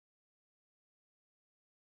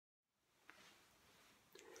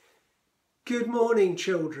Good morning,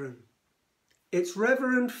 children. It's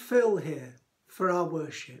Reverend Phil here for our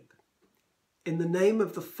worship. In the name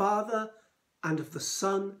of the Father, and of the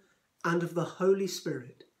Son, and of the Holy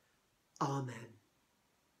Spirit. Amen.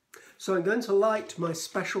 So I'm going to light my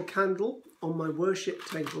special candle on my worship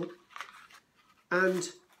table. And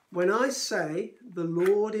when I say the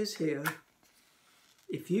Lord is here,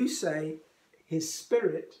 if you say His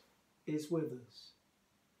Spirit is with us.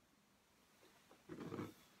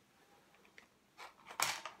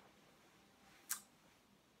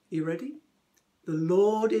 You ready? The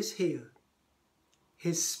Lord is here.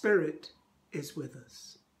 His Spirit is with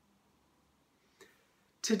us.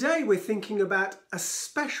 Today we're thinking about a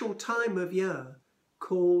special time of year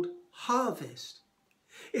called harvest.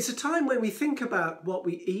 It's a time when we think about what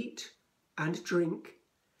we eat and drink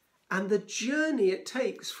and the journey it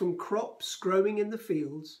takes from crops growing in the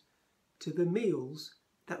fields to the meals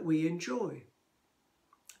that we enjoy.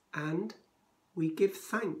 And we give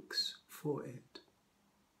thanks for it.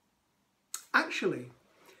 Actually,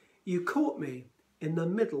 you caught me in the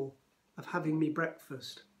middle of having me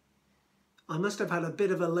breakfast. I must have had a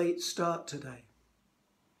bit of a late start today.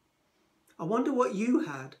 I wonder what you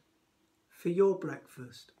had for your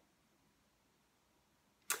breakfast.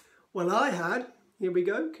 Well, I had, here we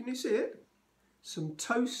go, can you see it? Some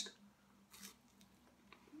toast.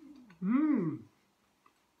 And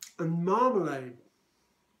marmalade.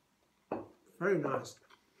 Very nice.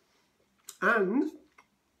 And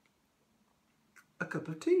a cup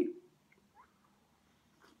of tea.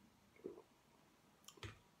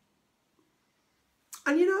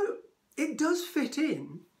 And you know, it does fit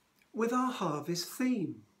in with our harvest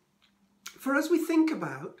theme. For as we think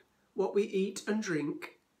about what we eat and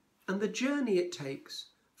drink and the journey it takes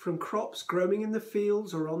from crops growing in the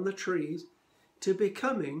fields or on the trees to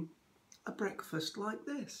becoming a breakfast like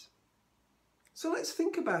this. So let's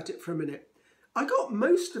think about it for a minute. I got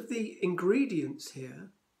most of the ingredients here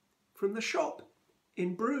from the shop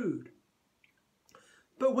in Brood.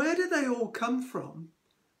 But where did they all come from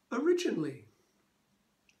originally?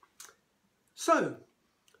 So,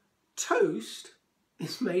 toast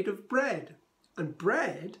is made of bread, and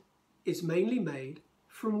bread is mainly made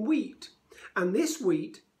from wheat. And this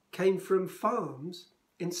wheat came from farms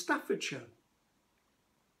in Staffordshire.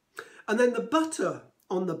 And then the butter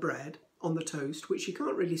on the bread, on the toast, which you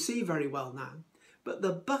can't really see very well now, but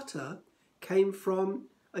the butter came from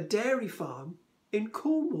a dairy farm in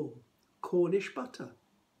Cornwall, Cornish butter.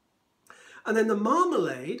 And then the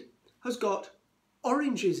marmalade has got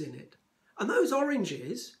oranges in it. And those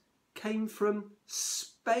oranges came from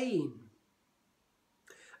Spain.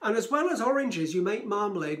 And as well as oranges, you make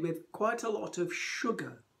marmalade with quite a lot of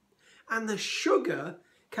sugar. And the sugar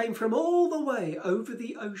came from all the way over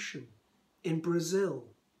the ocean in Brazil.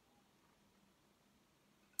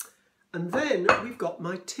 And then we've got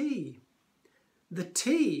my tea. The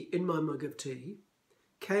tea in my mug of tea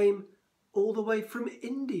came all the way from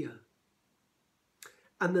India.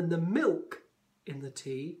 And then the milk in the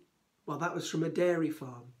tea, well, that was from a dairy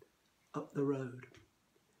farm up the road.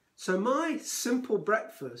 So my simple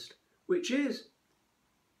breakfast, which is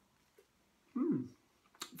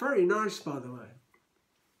very nice, by the way,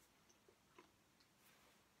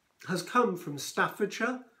 has come from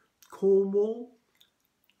Staffordshire, Cornwall,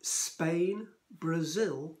 Spain,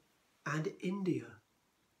 Brazil, and India.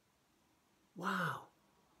 Wow.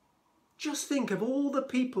 Just think of all the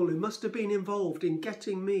people who must have been involved in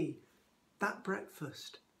getting me that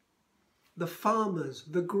breakfast. The farmers,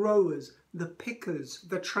 the growers, the pickers,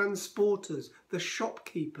 the transporters, the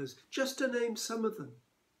shopkeepers, just to name some of them.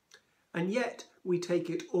 And yet we take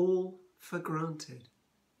it all for granted.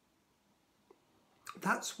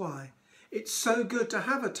 That's why it's so good to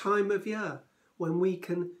have a time of year when we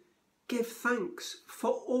can give thanks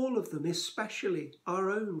for all of them, especially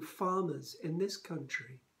our own farmers in this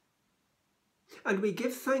country. And we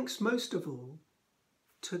give thanks most of all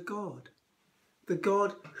to God, the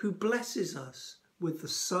God who blesses us with the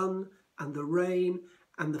sun and the rain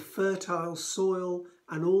and the fertile soil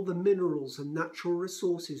and all the minerals and natural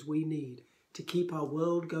resources we need to keep our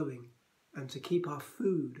world going and to keep our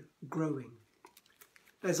food growing.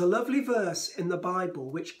 There's a lovely verse in the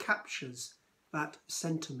Bible which captures that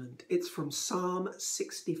sentiment. It's from Psalm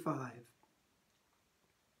 65.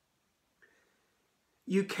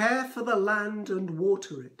 You care for the land and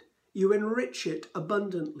water it. You enrich it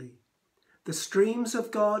abundantly. The streams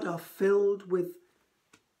of God are filled with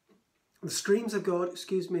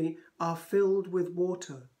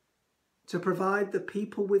water to provide the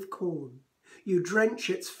people with corn. You drench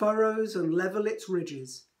its furrows and level its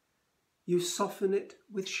ridges. You soften it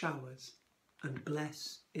with showers and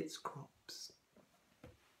bless its crops.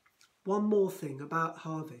 one more thing about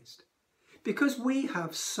harvest. Because we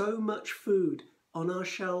have so much food on our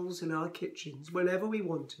shelves in our kitchens whenever we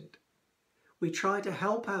want it, we try to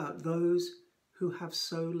help out those who have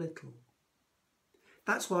so little.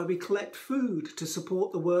 That's why we collect food to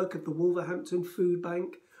support the work of the Wolverhampton Food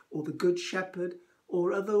Bank or the Good Shepherd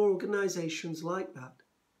or other organisations like that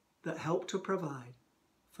help to provide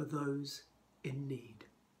for those in need.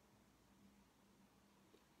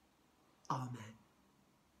 Amen.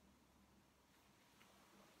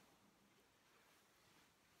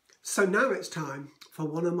 So now it's time for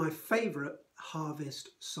one of my favourite harvest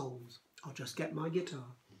songs. I'll just get my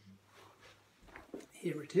guitar.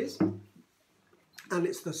 Here it is. And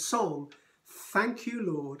it's the song, Thank You,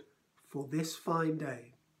 Lord, for This Fine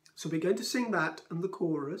Day. So we're going to sing that and the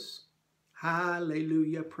chorus.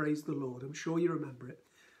 Hallelujah, praise the Lord. I'm sure you remember it.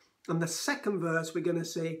 And the second verse we're going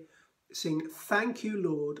to sing, Thank You,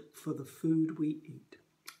 Lord, for the food we eat.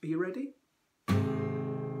 Are you ready?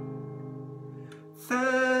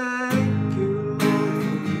 Thank you, Lord,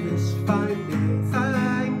 for this fine day.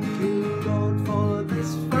 Thank you, Lord, for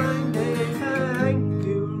this fine day. Thank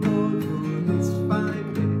you, Lord, for this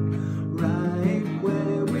fine day, right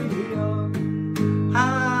where we are.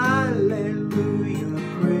 Hallelujah,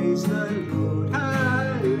 praise the Lord.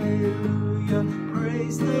 Hallelujah,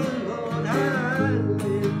 praise the Lord.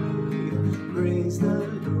 Hallelujah, praise the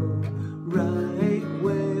Lord, right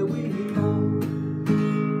where we are.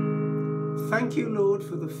 Thank you, Lord,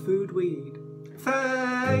 for the food we eat.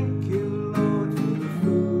 Thank you, Lord, for the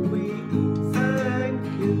food we eat. Thank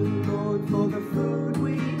you, Lord, for the food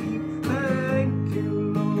we eat. Thank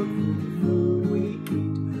you, Lord, for the food we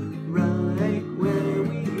eat, right where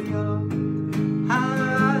we are.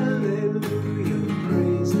 Hallelujah,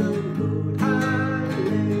 praise the Lord.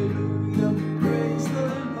 Hallelujah, praise the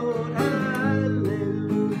Lord.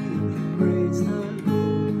 Hallelujah, praise the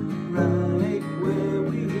Lord, right where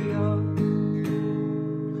we are.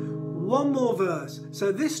 One more verse.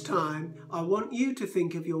 So this time I want you to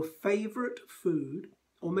think of your favourite food,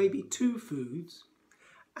 or maybe two foods,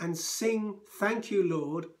 and sing Thank You,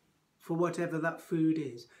 Lord, for whatever that food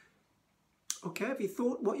is. Okay, have you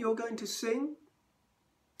thought what you're going to sing?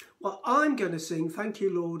 Well, I'm going to sing Thank You,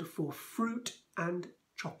 Lord, for fruit and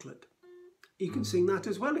chocolate. You can sing that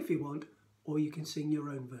as well if you want, or you can sing your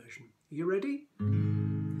own version. Are you ready?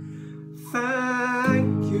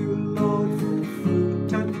 Thank you, Lord, for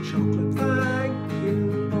fruit and chocolate. Thank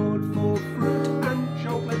you, Lord, for fruit and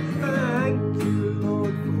chocolate. Thank you,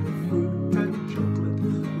 Lord, for fruit and chocolate,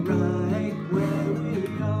 right where we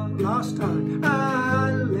are. Last time.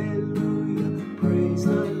 Hallelujah, praise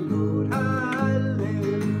the Lord.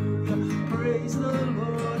 Hallelujah, praise the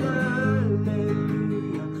Lord.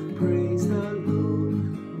 Hallelujah, praise the Lord,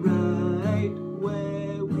 right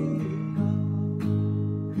where we are.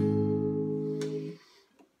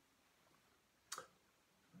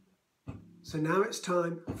 So now it's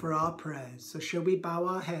time for our prayers. So shall we bow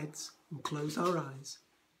our heads and close our eyes?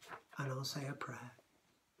 And I'll say a prayer.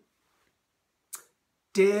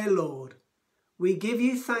 Dear Lord, we give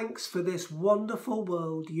you thanks for this wonderful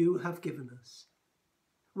world you have given us.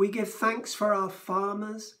 We give thanks for our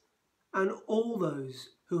farmers and all those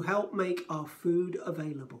who help make our food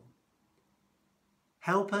available.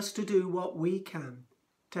 Help us to do what we can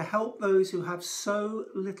to help those who have so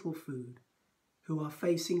little food, who are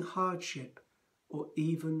facing hardship or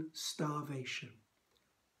even starvation.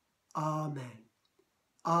 Amen.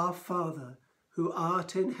 Our Father, who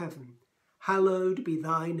art in heaven, hallowed be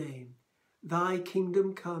thy name. Thy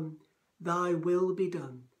kingdom come, thy will be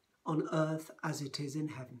done, on earth as it is in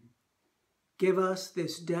heaven. Give us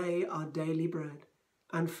this day our daily bread,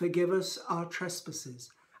 and forgive us our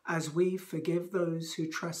trespasses, as we forgive those who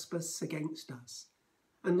trespass against us.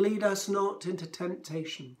 And lead us not into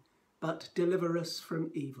temptation, but deliver us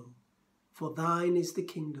from evil. For thine is the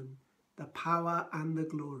kingdom, the power and the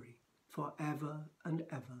glory, for ever and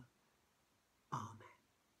ever. Amen.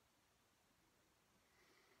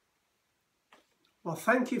 Well,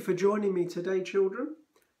 thank you for joining me today, children.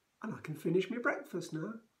 And I can finish my breakfast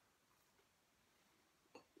now.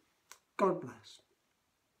 God bless.